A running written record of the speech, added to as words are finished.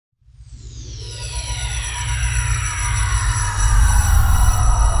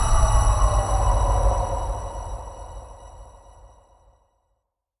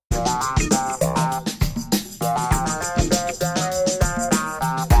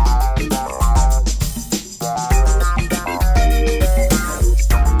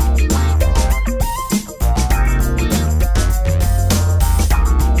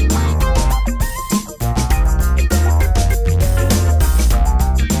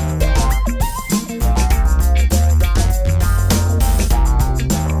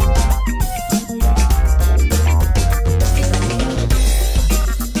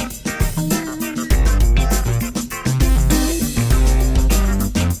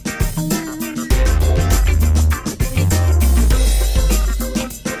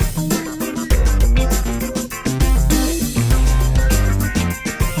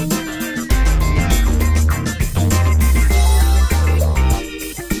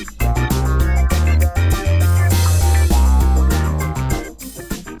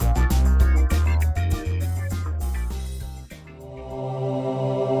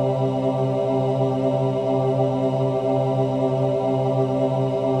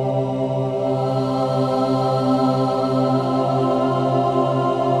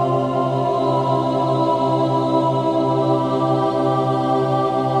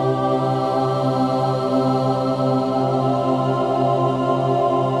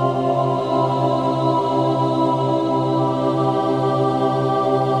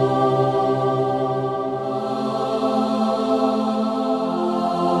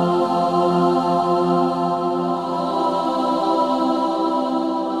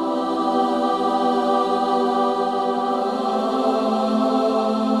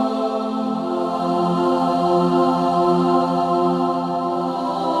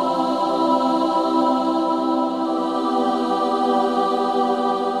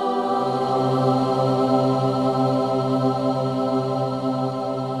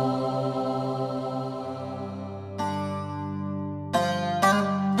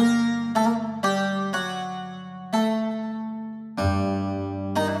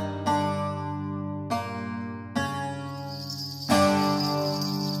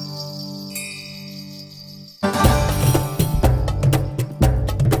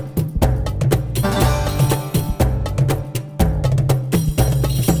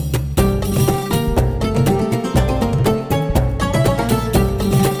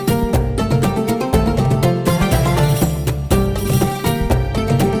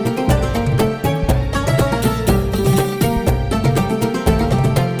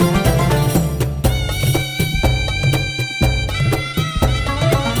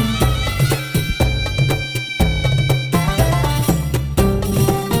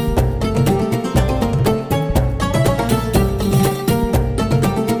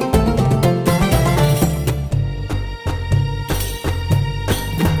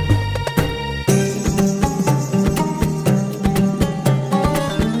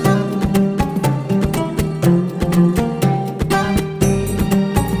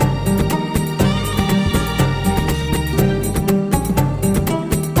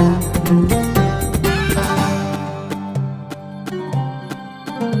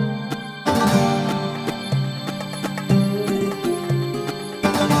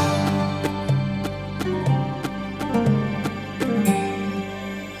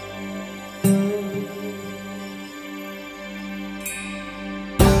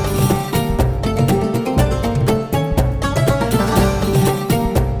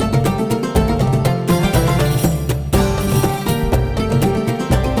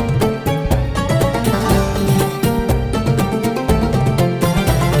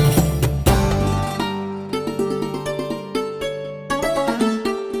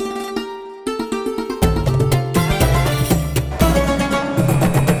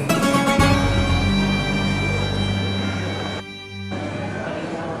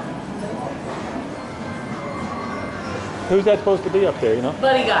Who's that supposed to be up there, you know?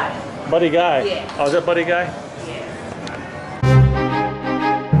 Buddy Guy. Buddy Guy? Yeah. Oh, is that Buddy Guy? Yeah.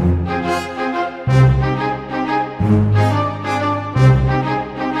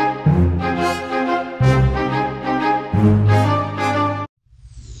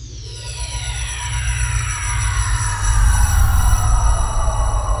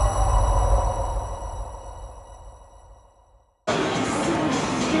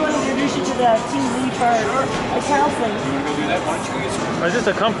 The team lead for counseling. You want to go do that? Why don't you get some? Is this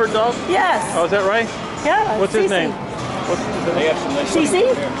a comfort dog? Yes. Oh, is that right? Yeah. What's his name? They have some nice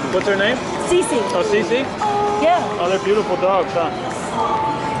Cece? What's her name? Cece. Oh, Cece? Yeah. Oh, they're beautiful dogs, huh?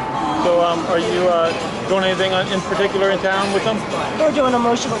 So, are you doing anything in particular in town with them? We're doing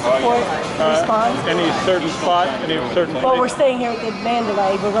emotional support response. Any certain spot? Any certain Well, we're place? staying here at the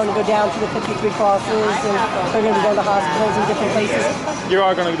Mandalay. We're going to go down to the 53 crosses, and we're going to go to hospitals and different places. You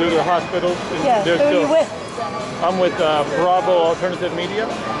are going to do the hospitals? Yeah. Who are you with? I'm with Bravo Alternative Media.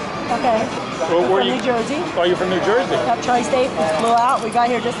 Okay. Well, From New Jersey. Oh, you're from New Jersey? Up Tri-State. Just flew out. We got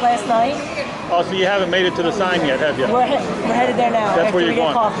here just last night. Oh, so you haven't made it to the sign yet, have you? We're headed there now. That's after where we you're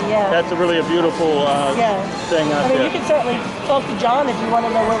get going. coffee. Yeah. That's really a beautiful thing out I mean, there. you can certainly talk to John if you want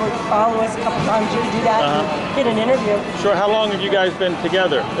to know where we're follow us a couple times. You can do that and get an interview. Sure. How long have you guys been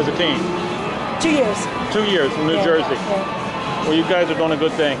together as a team? 2 years. 2 years from New Jersey. Yeah. Well, you guys are doing a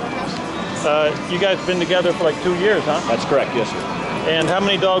good thing. You guys have been together for like 2 years, huh? That's correct, yes, sir. And how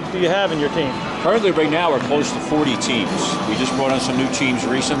many dogs do you have in your team? Currently, right now, we're close to 40 teams. We just brought on some new teams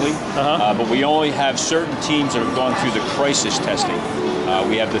recently, but we only have certain teams that have gone through the crisis testing.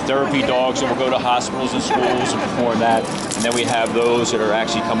 We have the therapy dogs that will go to hospitals and schools and perform that, and then we have those that are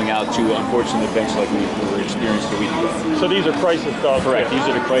actually coming out to unfortunate events like we were experienced a week ago. So these are crisis dogs? Correct. These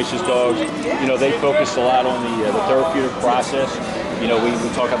are the crisis dogs. You know, they focus a lot on the therapeutic process. You know, we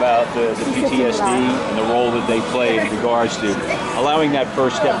talk about the PTSD and the role that they play in regards to allowing that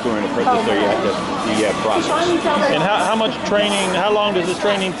first step during the process. And how much training, how long does this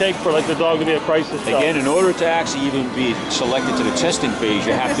training take for like the dog to be a crisis dog? Again, in order to actually even be selected to the testing phase,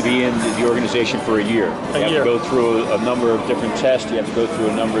 you have to be in the organization for a year. You have to go through a number of different tests. You have to go through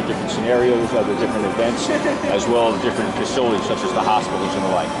a number of different scenarios, other different events, as well as different facilities such as the hospitals and the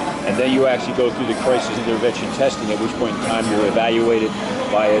like. And then you actually go through the crisis intervention testing, at which point in time you're evaluated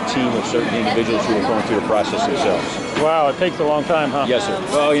by a team of certain individuals who are going through the process themselves. Wow, it takes a long time, huh? Yes, sir.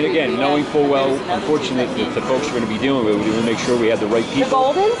 Well, again, knowing full well, unfortunately, the folks we're going to be dealing with, we want to make sure we have the right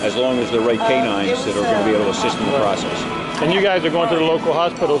people, as long as the right canines that are going to be able to assist in the process. And you guys are going to the local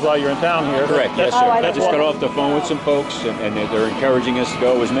hospitals while you're in town here? Correct, yes, sir. I just got off the phone with some folks, and they're encouraging us to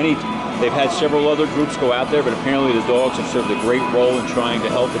go. They've had several other groups go out there, but apparently the dogs have served a great role in trying to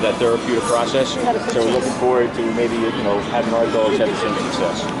help with that therapeutic process. So we're looking forward to maybe, having our dogs have the same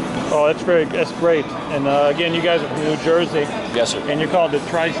success. Oh, that's great. And again, you guys are from New Jersey. Yes, sir. And you're called the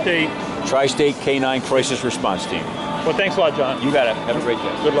Tri-State Canine Crisis Response Team. Well, thanks a lot, John. You got it. Have a great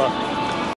day. Good luck.